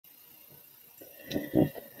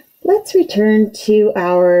Let's return to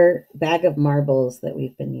our bag of marbles that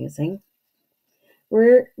we've been using.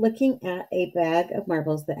 We're looking at a bag of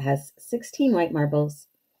marbles that has 16 white marbles,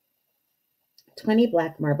 20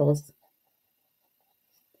 black marbles,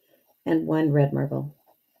 and 1 red marble.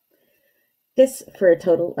 This for a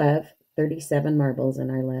total of 37 marbles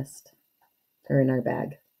in our list, or in our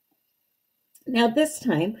bag. Now this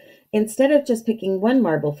time, instead of just picking 1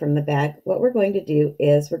 marble from the bag, what we're going to do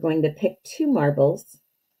is we're going to pick 2 marbles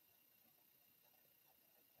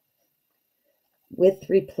with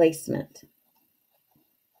replacement.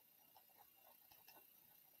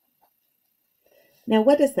 Now,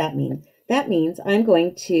 what does that mean? That means I'm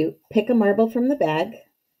going to pick a marble from the bag.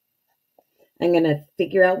 I'm going to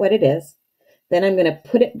figure out what it is. Then I'm going to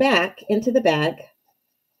put it back into the bag.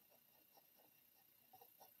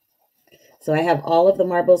 So I have all of the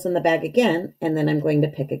marbles in the bag again, and then I'm going to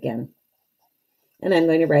pick again. And I'm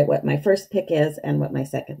going to write what my first pick is and what my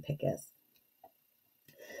second pick is.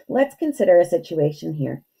 Let's consider a situation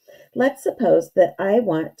here. Let's suppose that I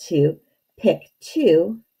want to pick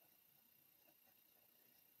 2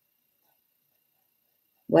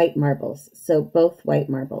 white marbles, so both white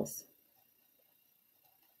marbles.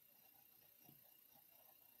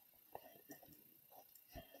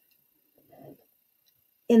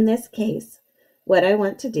 In this case, what I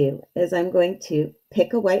want to do is I'm going to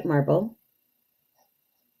pick a white marble.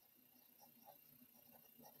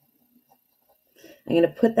 I'm going to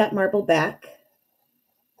put that marble back,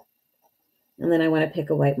 and then I want to pick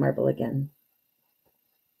a white marble again.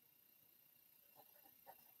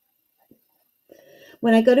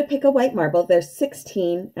 When I go to pick a white marble, there's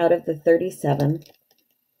 16 out of the 37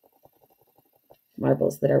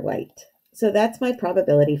 marbles that are white. So that's my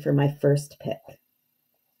probability for my first pick.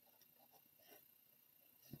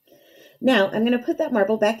 Now I'm going to put that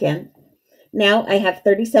marble back in. Now I have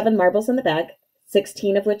 37 marbles in the bag,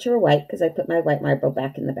 16 of which are white because I put my white marble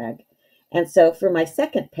back in the bag. And so for my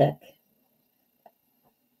second pick,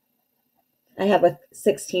 I have a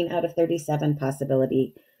 16 out of 37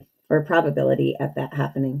 possibility or probability of that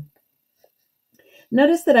happening.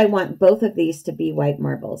 Notice that I want both of these to be white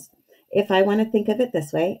marbles. If I want to think of it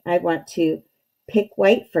this way, I want to pick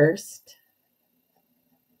white first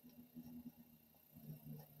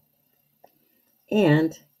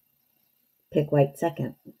and pick white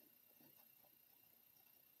second.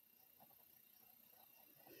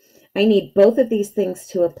 I need both of these things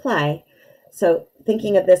to apply. So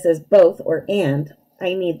thinking of this as both or and,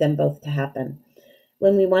 I need them both to happen.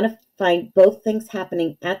 When we want to find both things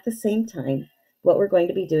happening at the same time, what we're going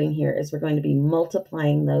to be doing here is we're going to be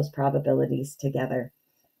multiplying those probabilities together.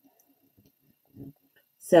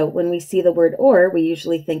 So when we see the word or, we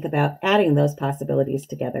usually think about adding those possibilities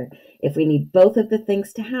together. If we need both of the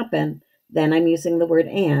things to happen, then I'm using the word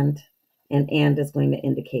and is going to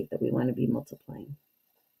indicate that we want to be multiplying.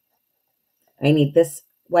 I need this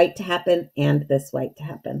white to happen and this white to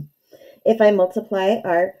happen. If I multiply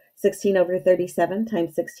our 16 over 37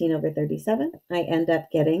 times 16 over 37, I end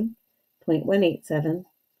up getting 0.187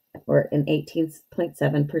 or an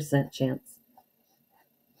 18.7% chance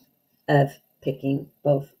of picking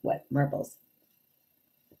both white marbles.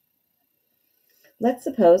 Let's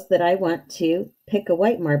suppose that I want to pick a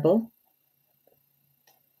white marble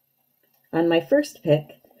on my first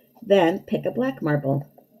pick, then pick a black marble.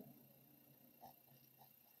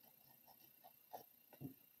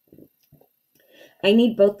 I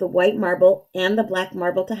need both the white marble and the black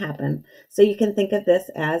marble to happen. So you can think of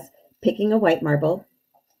this as picking a white marble,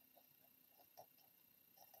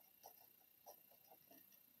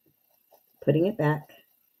 putting it back,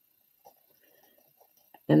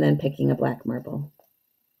 and then picking a black marble.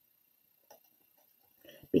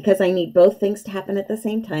 Because I need both things to happen at the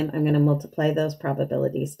same time, I'm going to multiply those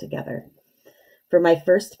probabilities together. For my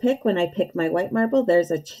first pick, when I pick my white marble,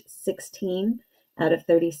 there's a 16 out of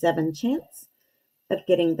 37 chance of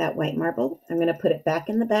getting that white marble. I'm going to put it back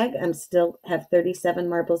in the bag. I'm still have 37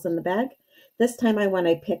 marbles in the bag. This time I want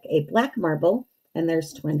to pick a black marble, and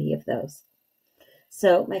there's 20 of those.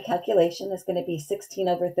 So my calculation is going to be 16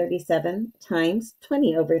 over 37 times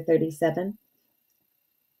 20 over 37,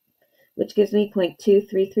 which gives me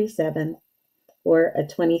 0.2337 or a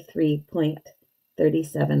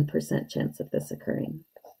 23.37% chance of this occurring.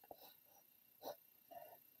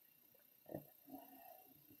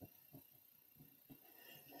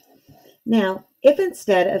 Now, if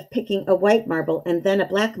instead of picking a white marble and then a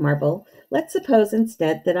black marble, let's suppose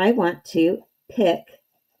instead that I want to pick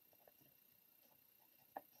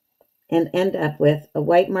and end up with a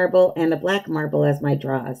white marble and a black marble as my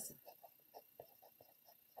draws.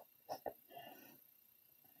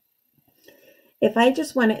 If I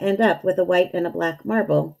just want to end up with a white and a black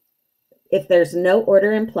marble, if there's no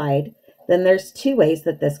order implied, then there's two ways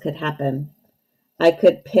that this could happen. I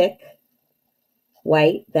could pick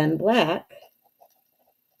white, then black,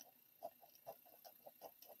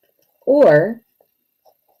 or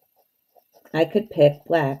I could pick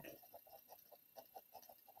black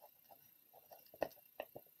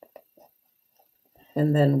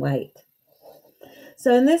and then white.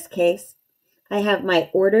 So in this case, I have my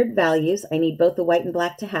ordered values. I need both the white and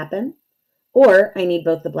black to happen, or I need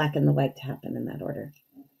both the black and the white to happen in that order.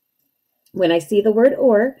 When I see the word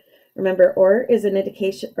or, remember or is an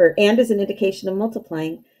indication, or and is an indication of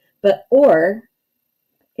multiplying, but or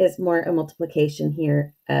is more a multiplication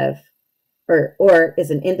here of, or is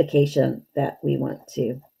an indication that we want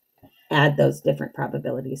to add those different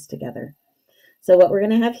probabilities together. So what we're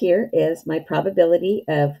going to have here is my probability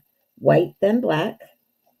of white then black,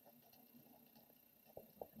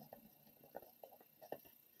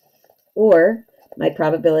 or my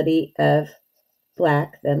probability of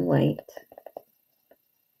black then white.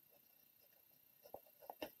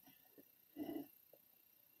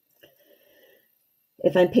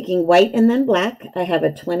 If I'm picking white and then black, I have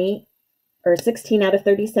a 20 or 16 out of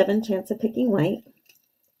 37 chance of picking white.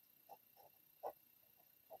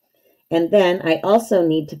 And then I also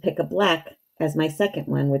need to pick a black as my second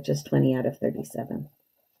one, which is 20 out of 37.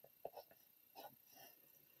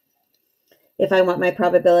 If I want my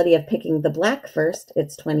probability of picking the black first,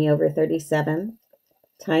 it's 20 over 37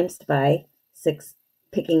 times by 6.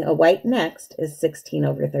 Picking a white next is 16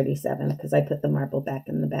 over 37 because I put the marble back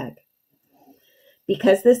in the bag.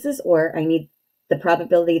 Because this is or, I need the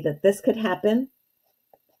probability that this could happen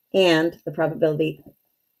and the probability.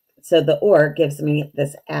 So the or gives me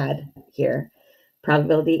this add here.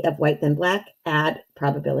 Probability of white then black, add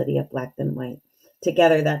probability of black then white.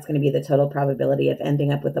 Together, that's going to be the total probability of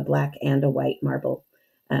ending up with a black and a white marble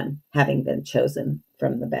having been chosen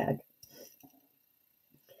from the bag.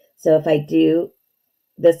 So if I do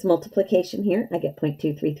this multiplication here, I get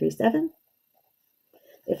 0.2337.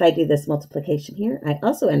 If I do this multiplication here, I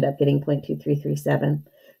also end up getting 0.2337.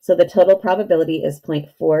 So the total probability is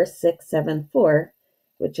 0.4674,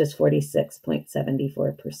 which is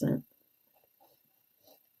 46.74%.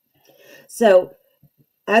 So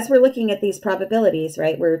as we're looking at these probabilities,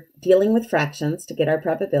 right, we're dealing with fractions to get our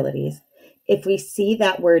probabilities. If we see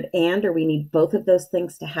that word and, or we need both of those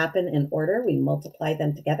things to happen in order, we multiply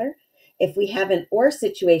them together. If we have an or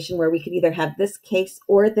situation where we could either have this case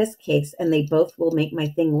or this case, and they both will make my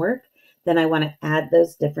thing work, then I want to add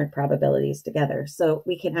those different probabilities together. So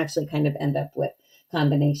we can actually kind of end up with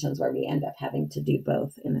combinations where we end up having to do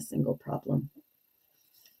both in a single problem.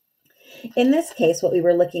 In this case, what we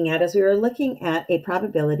were looking at is we were looking at a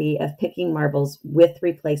probability of picking marbles with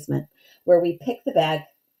replacement, where we pick the bag,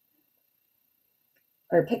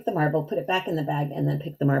 or pick the marble, put it back in the bag, and then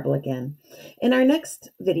pick the marble again. In our next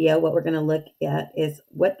video, what we're going to look at is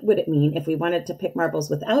what would it mean if we wanted to pick marbles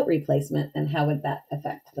without replacement, and how would that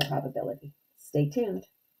affect the probability? Stay tuned.